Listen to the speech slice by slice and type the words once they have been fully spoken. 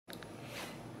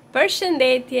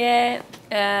Përshëndetje,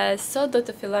 sot do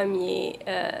të fillojmë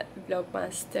një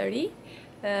vlogmas të ri.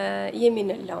 Jemi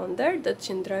në Londer, do të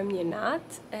qëndrojmë një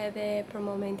natë, edhe për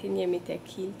momentin jemi tek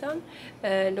Hilton.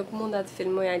 Nuk munda të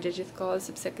filmoja gjithë kohë,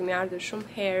 sepse kemi ardhur shumë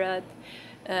herët,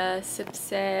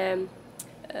 sepse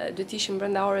do të ishim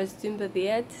brenda orës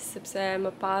 12, sepse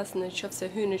më pas në qoftë se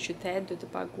hyn në qytet do të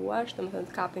paguash, domethënë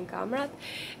të kapin kamrat.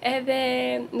 Edhe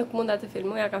nuk munda të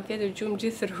filmoja, kam fjetur gjumë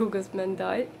gjithë rrugës,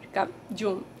 mendoj. Kam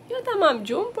gjumë. Jo tamam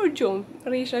gjumë, por gjumë,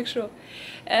 rrisha kështu.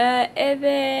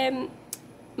 Edhe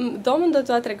domën do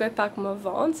t'ua tregoj pak më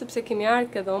vonë, sepse kemi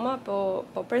ardhur ke dhoma,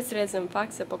 po presrez në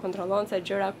fakt se po kontrollon se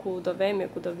gjëra ku do vemi,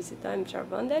 ku do vizitojmë, çfarë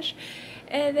vendesh.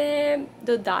 Edhe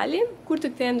do dalim, kur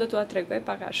të kthehem do t'ua tregoj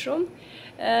pak a shumë.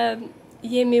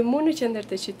 Jemi mu në qendër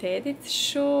të qytetit,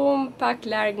 shumë pak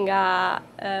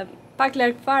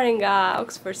larg fare nga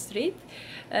Oxford Street.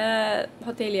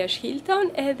 Hoteli është Hilton,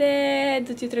 edhe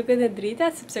do t'ju tregoj edhe drita,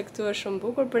 sepse këtu është shumë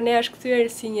bukur. Për ne është kthyer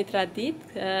si një traditë,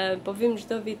 po vim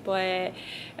çdo vit, po e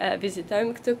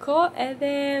vizitojmë këtë kohë,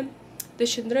 edhe do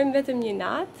qëndrojmë vetëm një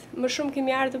natë. Më shumë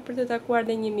kemi ardhur për të takuar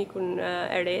dhe një mikun e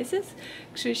Rezës,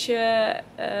 kështu që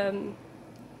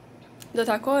do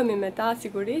takohemi me ta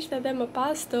sigurisht, edhe më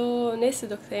pas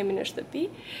nesër do kthehemi në shtëpi,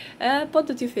 po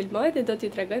do t'ju filmoj dhe do t'ju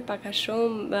tregoj pak a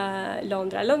shumë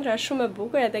Londra. Londra është shumë e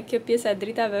bukur, edhe kjo pjesa e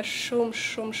dritave është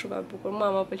shumë e bukur. Mua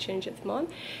më pëlqen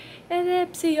gjithmonë. Edhe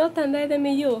pse jo ta ndaj edhe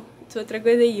me ju, t'u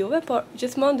tregoj edhe juve, por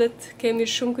gjithmonë do të kemi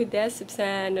shumë kujdes, sepse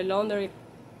në Londër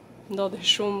ndodhen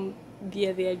shumë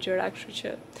vjedhje gjëra, kështu që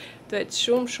duhet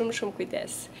shumë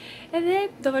kujdes. Edhe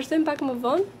do vazhdojmë pak më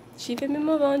vonë, shihemi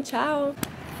më vonë. Ciao.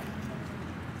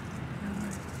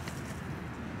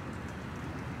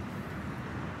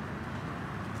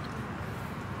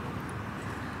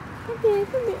 Come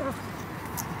here.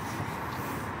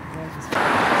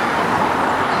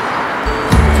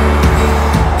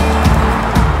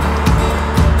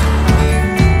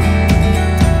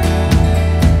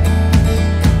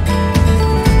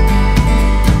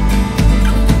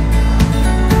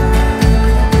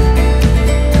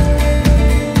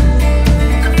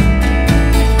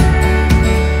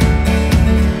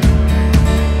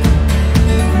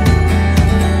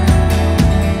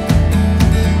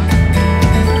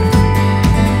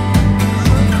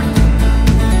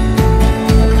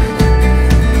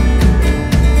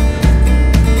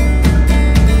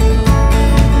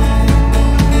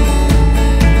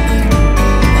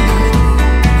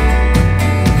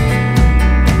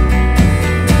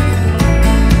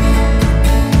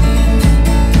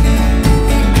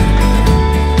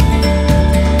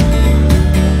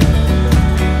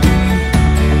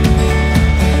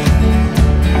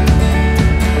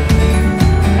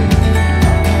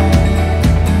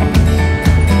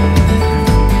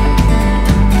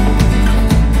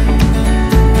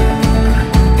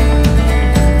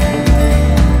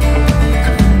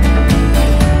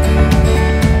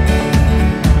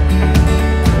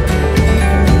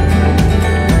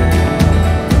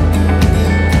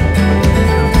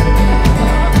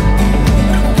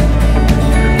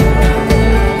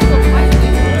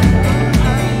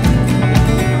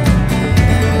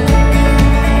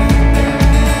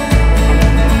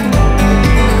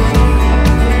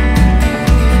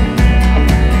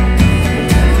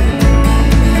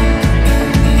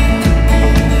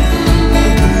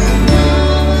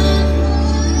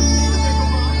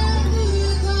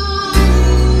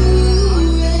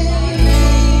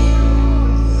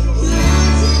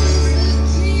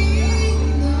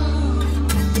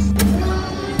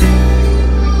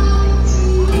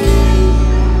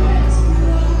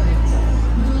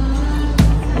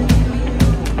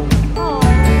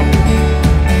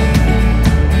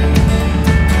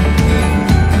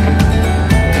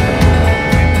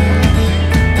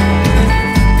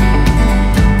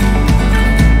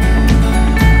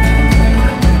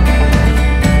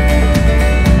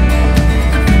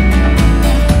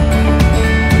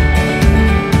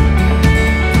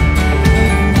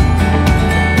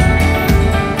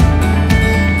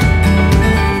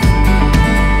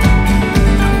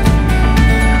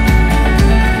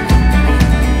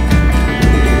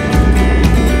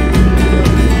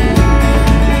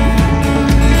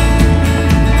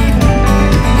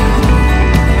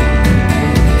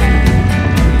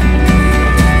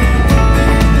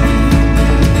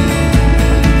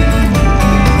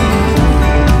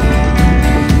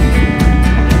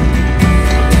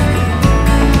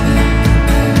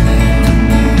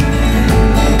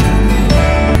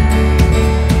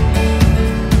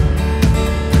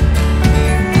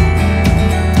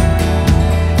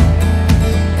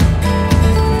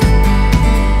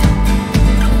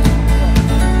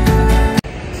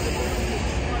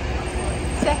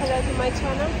 Say hello to my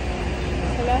channel.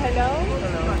 Hello, hello.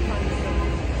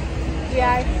 We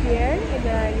are here in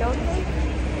Londer.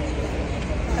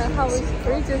 How is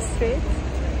Regent Street?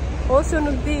 Also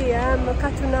nuk di, më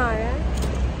katunare.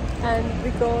 And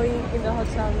we're going in the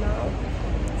hotel now.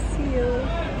 See you.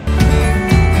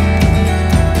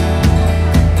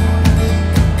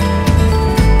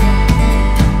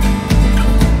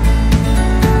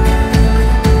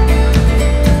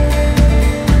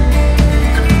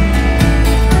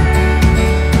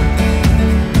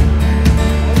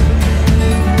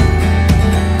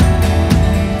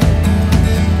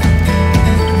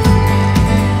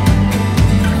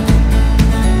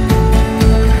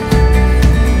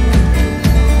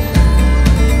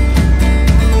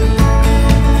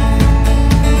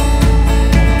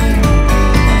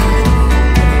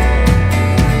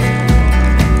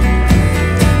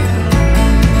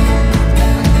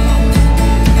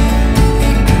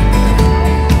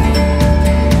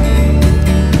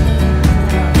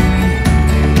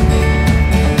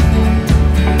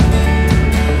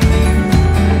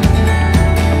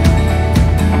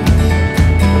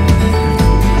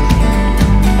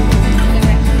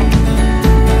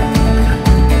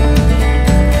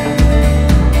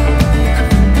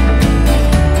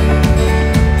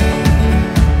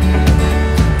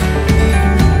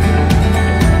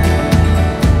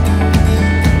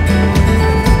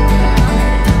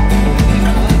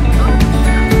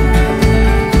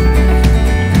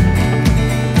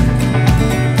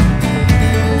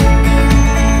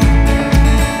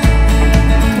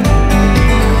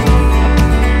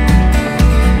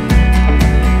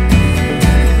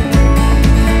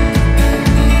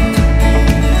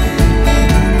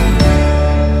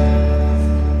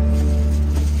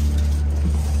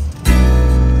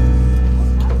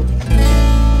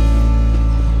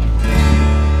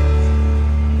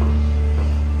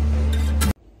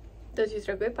 Do t'ju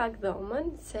tregoj pak dhomën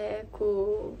se ku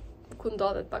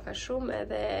ndodhet pak a shumë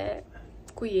edhe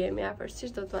ku jemi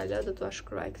afërsisht, do t'ua lë, do t'ua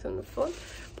shkruaj këtu në fund,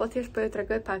 po thjesht po ju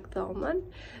tregoj pak dhomën.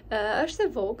 Është e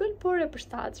vogël, por e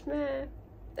përshtatshme,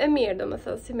 e mirë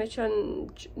domethënë, si me qenë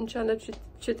në qendër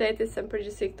qytetit, se në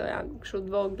përgjithësi këto janë kështu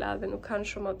të vogla dhe nuk kanë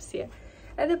shumë hapësirë.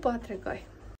 Edhe po a tregoj.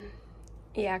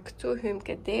 Ja, këtu hym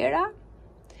ke dera,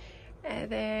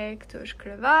 edhe këtu është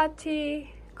krevati,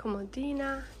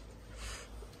 komodina.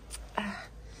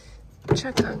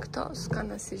 Që kanë këto,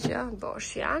 s'kanë asnjë gjë,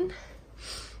 bosh janë.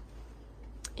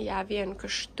 Ja, vjen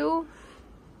kështu.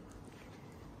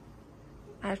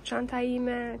 Është çanta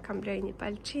ime, kam bler një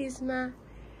palçizme,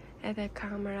 edhe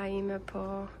kamera ime po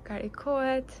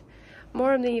karikohet.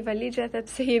 Morëm në një valixhe edhe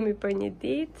pse jemi për një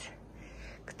ditë.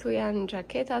 Këtu janë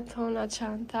xhaketat tona,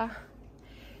 çanta.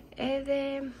 Edhe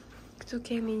këtu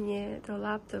kemi një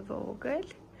dollap të vogël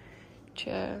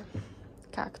që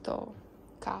ka këto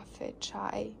kafe,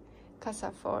 çaj,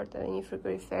 kasafort edhe një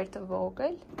frigorifer të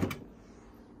vogël.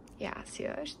 Ja, si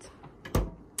është.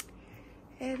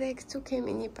 Edhe këtu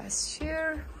kemi një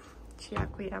pasqyrë që ja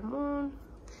ku jam unë.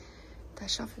 Ta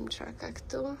shohim çfarë ka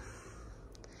këtu.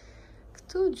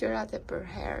 Këtu gjërat e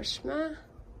përhershme,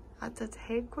 ato të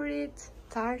hekurit,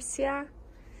 tarsja.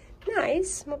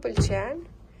 Nice, më pëlqen.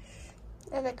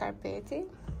 Edhe karpeti.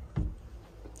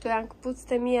 Këtu janë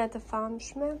këpucët e mia të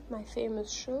famshme, my famous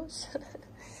shoes.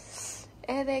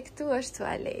 Edhe këtu është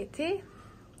tualeti.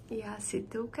 Ja, si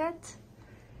duket.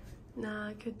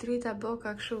 Na, kjo drita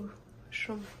boka kështu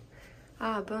shumë.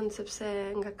 Bën sepse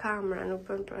nga kamera, nuk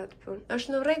bën për atë punë.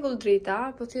 Është në rregull drita,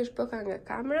 po thjesht boka nga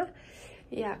kamera.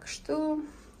 Ja, kështu.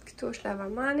 Këtu është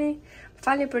lavamani.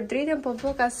 Falni për dritën, po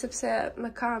boka sepse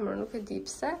me kamerë nuk e di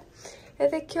pse.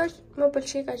 Edhe kjo më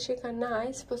pëlqej që ka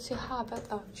nice, po si hapet,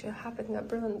 që hapet nga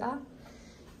brenda.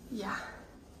 Ja.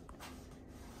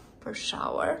 Për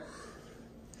shower.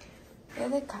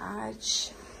 Edhe kaq.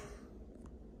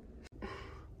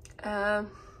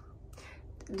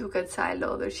 Duket sa e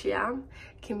lodhur që jam.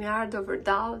 Kemi ardhur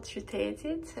vërdall të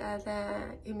qytetit, edhe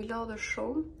jemi lodhur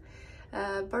shumë.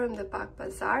 Bërëm dhe pak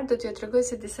pazar. Do t'ju tregoj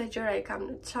se disa gjëra i kam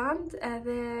në çantë,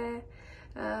 edhe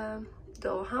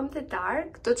do ham të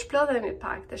dark, do të shplodhemi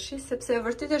pak tash, sepse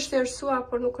vërtet është erësua,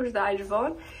 por nuk është aq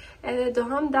vonë. Edhe do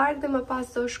ham dark dhe më pas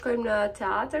do shkojmë në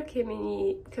teatr,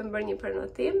 kemi bërë një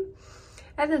prenotim.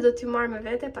 Edhe do t'ju marr me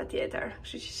vete patjetër,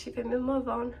 kështu që shihemi më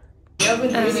vonë.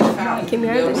 Kemi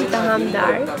ardhur që ta ham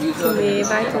dark,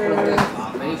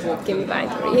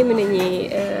 jemi në një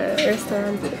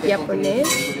restorant japonez,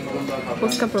 po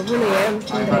s'ka provu në herë më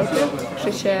të drejtën,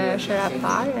 kështu që shëra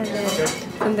parë, edhe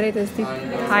të drejtën s'di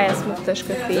haja s'më të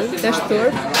shkëfi, të është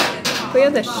turp, po jo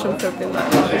dhe shumë turpi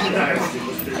marrë.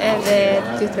 Edhe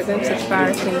t'ju tregojmë se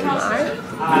çfarë kemi marrë.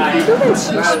 Duken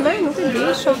shishme, nuk e di,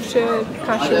 shoh që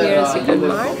ka shumë njerëz që kanë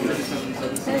marrë.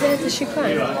 Edhe të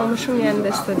shikojnë, po më shumë janë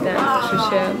dhe student, kështu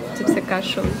që sepse ka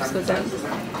shumë student.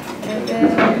 Edhe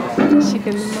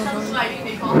shikojmë më vonë.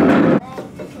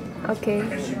 Okej,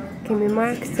 kemi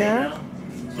marrë këtë.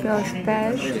 Kjo është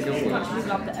peshk,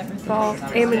 po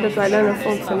emrin do t'u lë në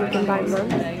fund se nuk e mbaj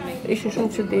mend. Ishin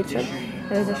shumë çuditshëm,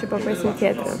 edhe tash po presim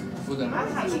tjetrën.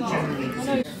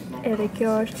 Edhe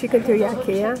kjo është chicken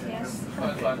teriyaki, ja.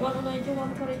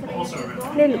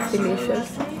 They look delicious.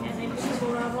 I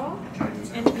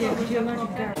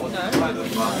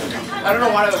don't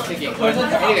know what I was thinking. But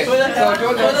anyway, so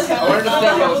George, I wanted to say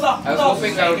I was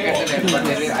hoping I would get the net, but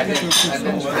I didn't.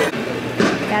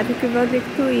 Ja, të këvëndi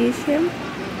këtu ishim,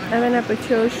 edhe na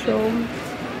pëlqeu shumë.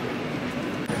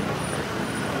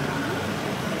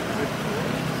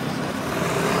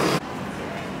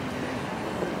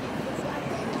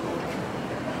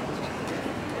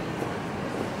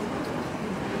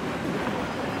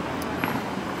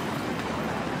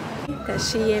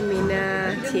 Tash jemi në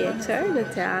theater, në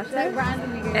teatr.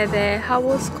 Edhe how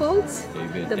was called?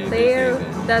 The player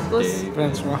that was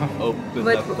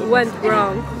went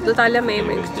wrong. Do ta lëm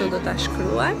emrin këtu, do ta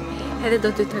shkruaj. Edhe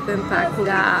do t'ju tregojmë pak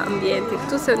nga ambienti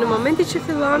këtu, se në momentin që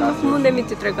fillon nuk mundemi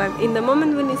t'ju tregojmë. In the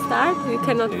moment when we start, we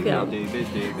cannot film.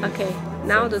 Okay,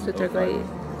 now do t'ju tregoj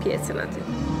pjesën aty.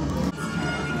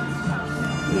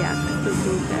 Yeah, këtu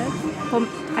duket.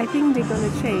 I think they're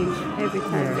gonna change every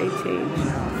time they change.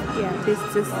 Yeah, this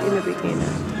is just in the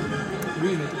beginning.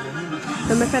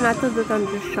 Do me thënë ato do të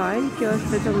ndryshojnë, kjo është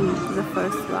vetëm the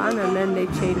first one, and then they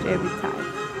change every time.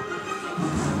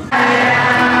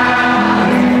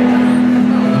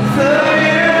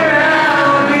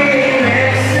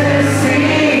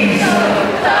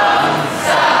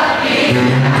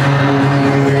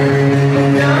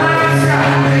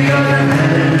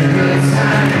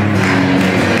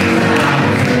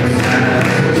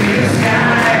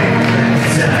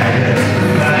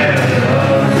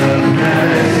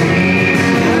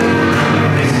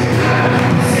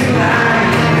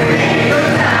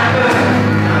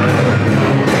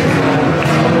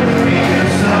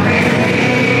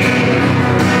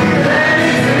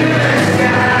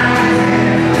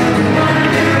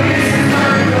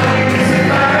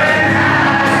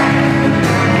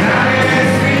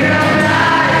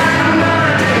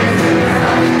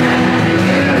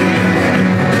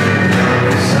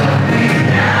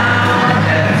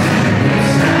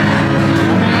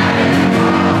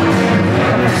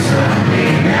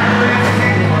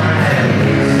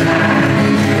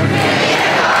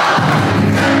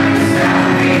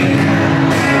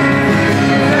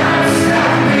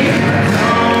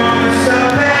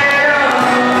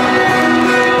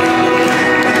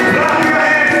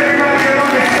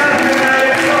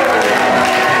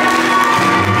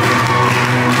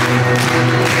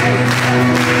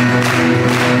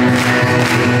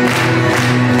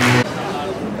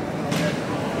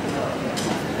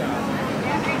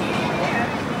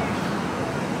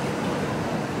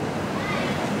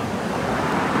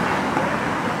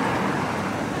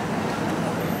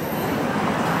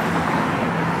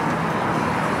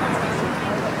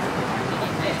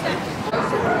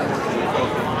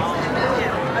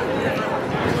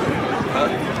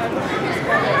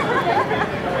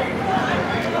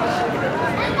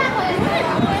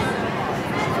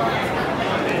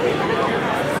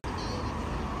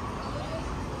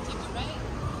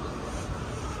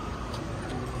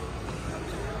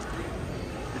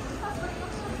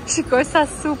 Shikoj sa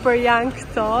super janë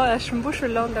këto, është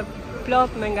mbushur Londer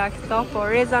plot me nga këto, po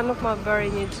Reza nuk ma bëri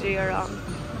një xhiro.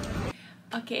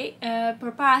 Okej,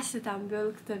 përpara se ta mbyll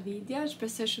këtë video,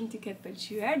 shpresoj shumë t'i ketë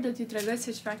pëlqyer, do t'ju tregoj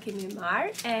se çfarë kemi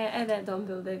marrë, edhe do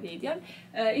mbyll dhe videon.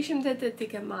 Ishim te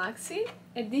TK Maxi,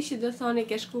 e di që do thoni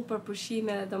ke shku për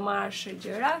pushime dhe do marrësh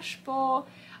gjërash, po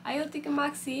ajo TK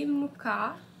Maxi im nuk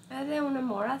ka, edhe unë e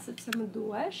mora sepse më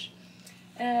duhesh.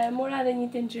 Mora edhe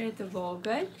një tenxhere të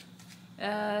vogël.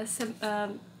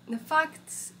 Në fakt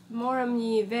morëm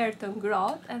një verë të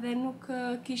ngrohtë edhe nuk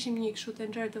kishim një kështu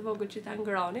tenxhere të vogël që ta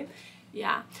ngronim.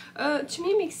 Ja,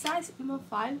 çmimi i kësaj, më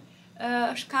fal,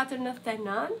 është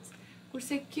 4,99,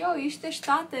 kurse kjo ishte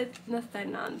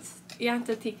 7,99. Janë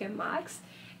të TK Maxx.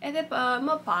 Edhe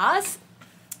më pas,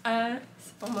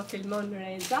 se po më filmon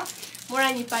Reza, mora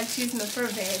një palçizme për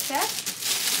vete.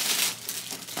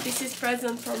 This is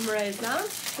present from Reza.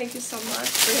 Thank you so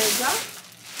much, Reza.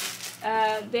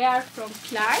 They are from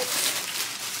Clark.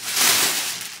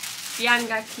 Janë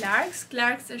nga Clarks.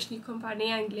 Clarks është një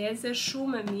kompani angleze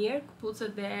shumë e mirë,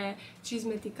 këpucët dhe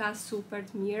çizmet i ka super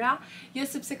të mira. Jo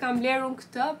sepse kam bler unë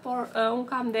këtë, por unë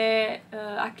kam dhe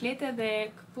aklete dhe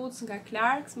këpucë nga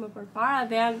Clarks më përpara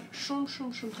dhe janë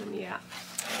shumë të mira.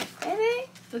 Edhe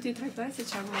do t'i tregoj se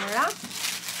çfarë mora.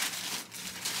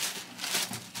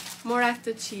 Mora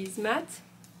këtë çizmet.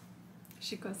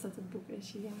 Shiko sa të bukura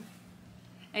që janë.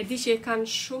 E di që kanë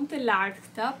shumë të lartë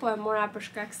këta, po e mora për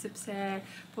shkak sepse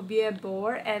po bie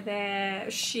borë edhe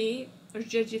shi është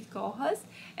gjë gjithë kohës,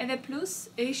 edhe plus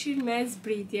ishin me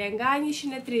zbritje nga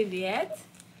 130,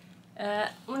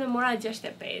 unë e mora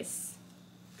 65,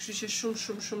 kështu që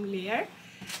shumë lirë.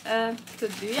 Të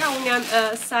dyja, unë jam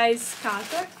size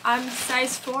 4, I'm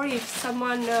size 4 if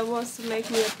someone wants to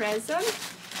make me a present,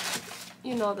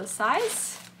 you know the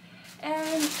size.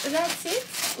 And that's it.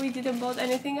 We didn't bought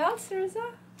anything else, Rosa?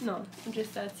 No,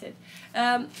 just that's it.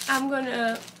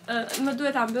 Më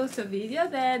duhet ta mbyll këtë video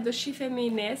dhe do shifemi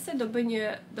nesër,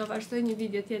 do vazhdoj një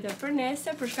video tjetër për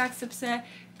nesër, për shkak sepse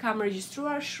kam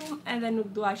regjistruar shumë edhe nuk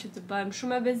dua që të bëhem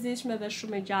shumë e bezishme dhe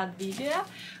shumë e gjatë video.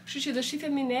 Kështu që do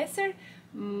shifemi nesër.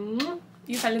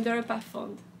 Ju falenderoj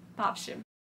pafund. Pafshim.